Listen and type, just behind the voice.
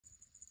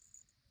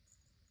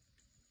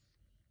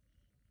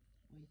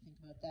do you think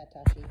about that,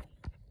 Tashi?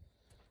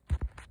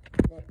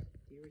 Look,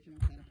 the original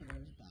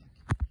caterpillar is back.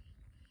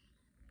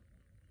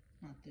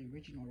 Not the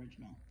original.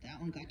 That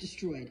one got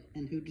destroyed.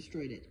 And who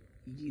destroyed it?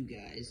 You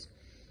guys.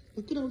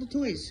 Look at all the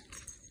toys.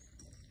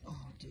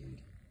 Oh,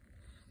 dude.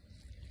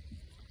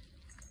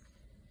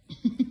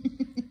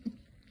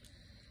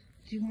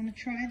 Do you want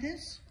to try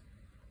this?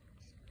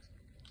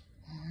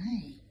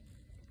 Hi.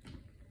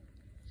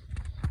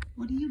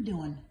 What are you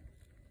doing?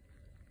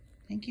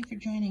 Thank you for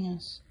joining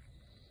us.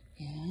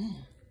 Yeah.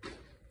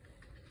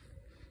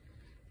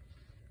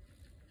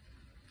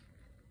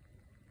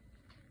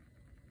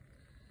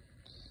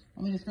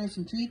 Want me to throw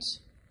some treats?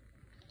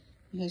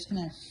 You guys can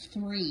have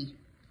 3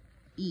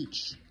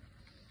 each.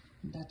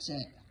 That's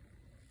it.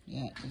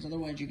 Yeah, because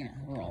otherwise you're going to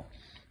hurl.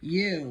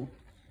 You,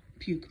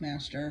 puke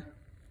master.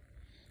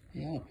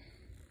 Yep.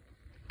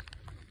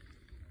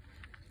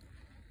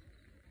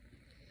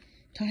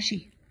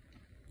 Tashi.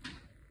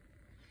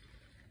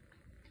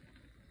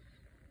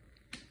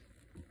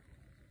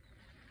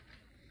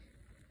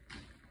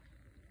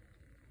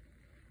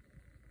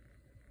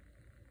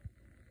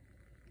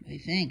 What do you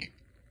think?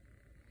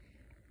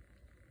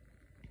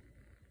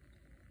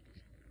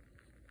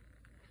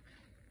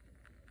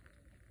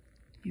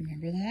 You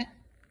remember that?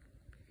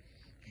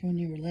 From when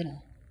you were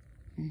little.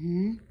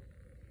 Mm-hmm.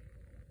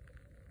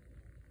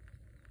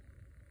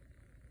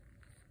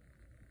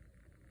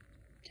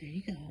 There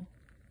you go.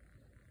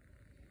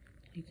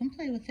 You can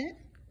play with it.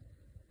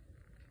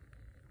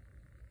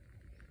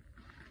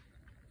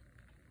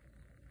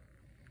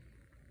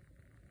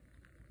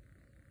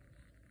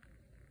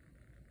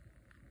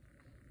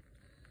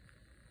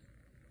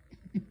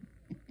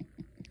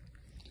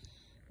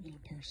 Little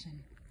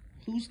person.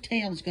 Whose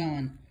tail's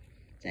going?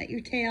 Is that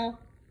your tail?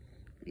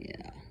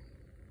 Yeah.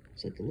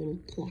 It's like a little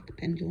clock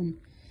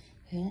pendulum.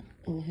 Yeah.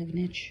 Oh, I have an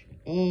itch.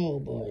 Oh,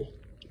 boy.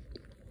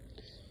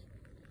 There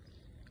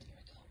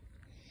we go.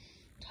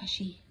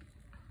 Tashi.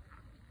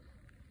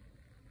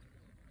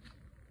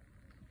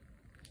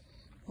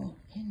 Oh,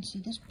 I didn't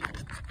see this part.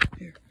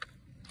 Here.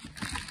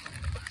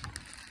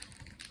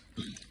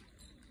 What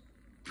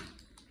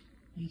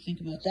do you think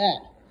about that?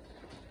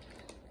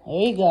 There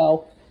you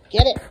go.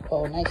 Get it.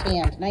 Oh, nice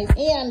hand. Nice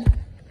hand.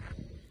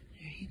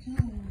 There you go.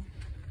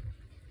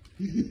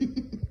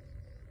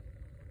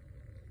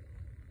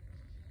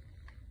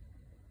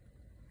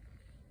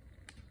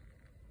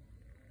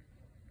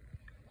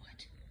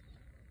 What?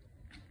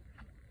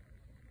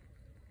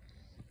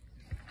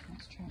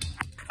 Let's try.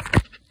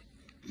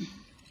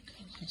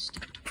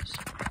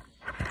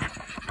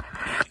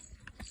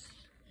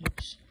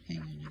 Oops. Hang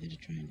on. I gotta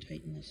try and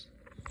tighten this.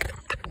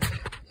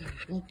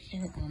 Look,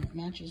 carrot on it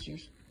matches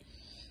yours.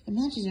 It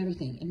matches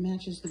everything. It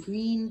matches the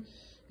green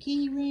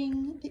key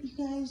ring that you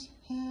guys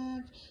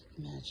have.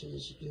 It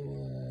matches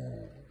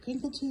your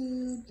crinkle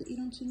tube that you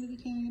don't seem to be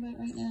caring about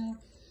right now.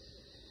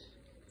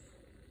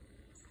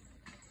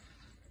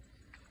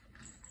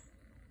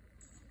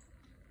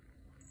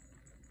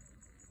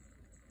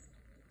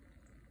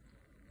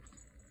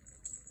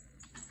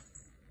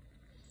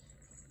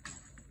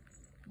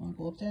 Want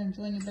to go up there and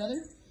join your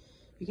brother?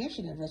 You guys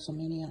should have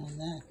WrestleMania on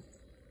that.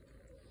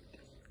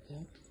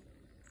 Yep.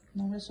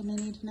 No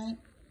WrestleMania tonight?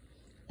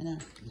 I know.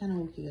 Kind of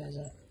woke you guys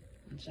up.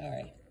 I'm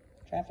sorry.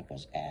 Traffic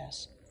was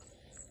ass.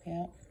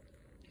 Yeah.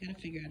 You gotta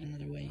figure out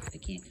another way. They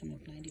can't come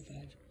up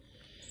 95.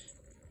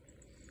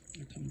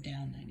 Or come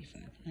down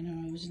 95. I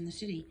know, I was in the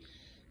city.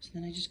 So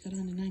then I just got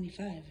on to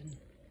 95, and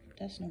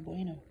that's no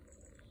bueno.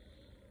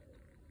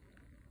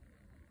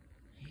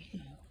 There you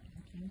go.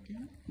 Okay with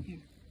that?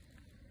 Here.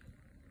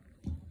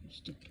 There's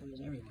stick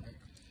toys everywhere.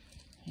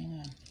 Hang on.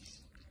 How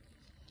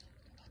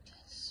about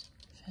this?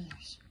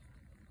 Feathers.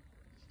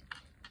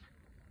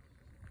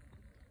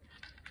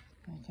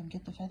 Want to come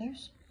get the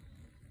feathers?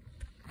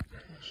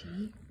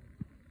 Tashi.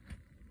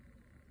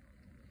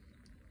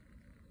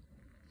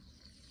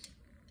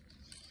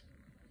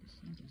 This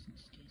thing doesn't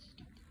stay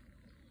stuck.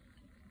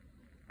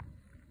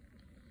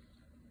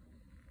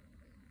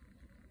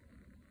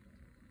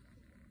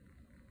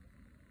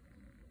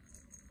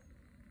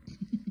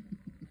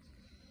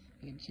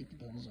 I gotta take the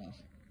bells off,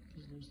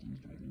 because those things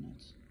drive me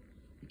nuts.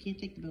 I can't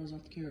take the bells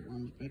off the carrot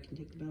worms, but I can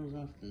take the bells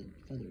off the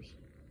feathers.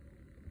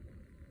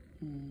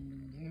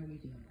 And there we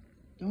go.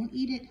 Don't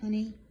eat it,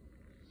 honey.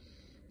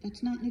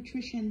 That's not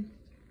nutrition.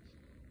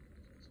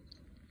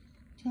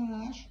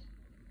 Josh,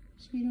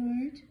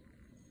 sweetheart.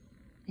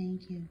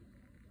 Thank you.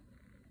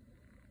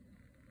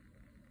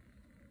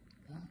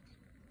 Look.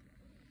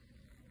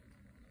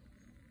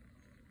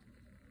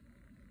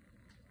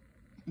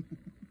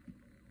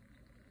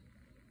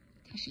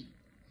 Tashi.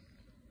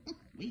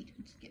 Wait,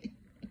 let's get it.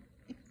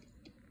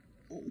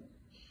 Oh,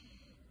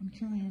 I'm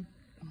trying.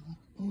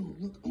 Oh,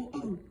 look.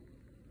 Oh.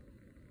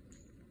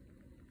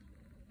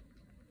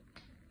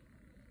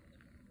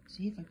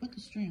 See, if I put the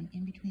string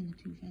in between the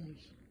 2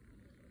 feathers.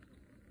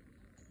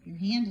 Your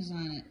hand is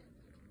on it.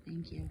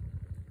 Thank you.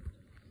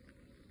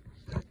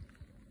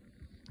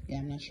 Yeah,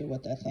 I'm not sure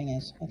what that thing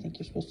is. I think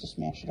you're supposed to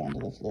smash it onto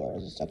the floor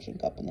as a suction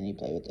cup and then you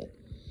play with it.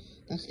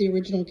 That's the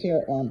original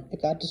carrot worm.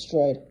 It got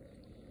destroyed.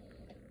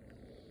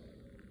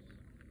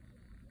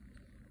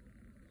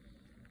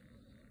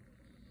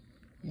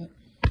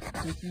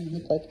 doesn't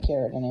look like a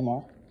carrot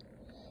anymore.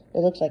 It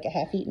looks like a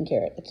half-eaten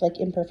carrot. It's like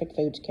Imperfect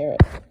Foods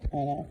carrot. I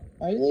know.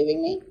 Are you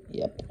leaving me?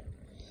 Yep.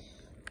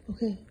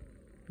 Okay.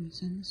 Let me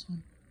send this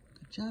one.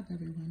 Good job,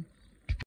 everyone.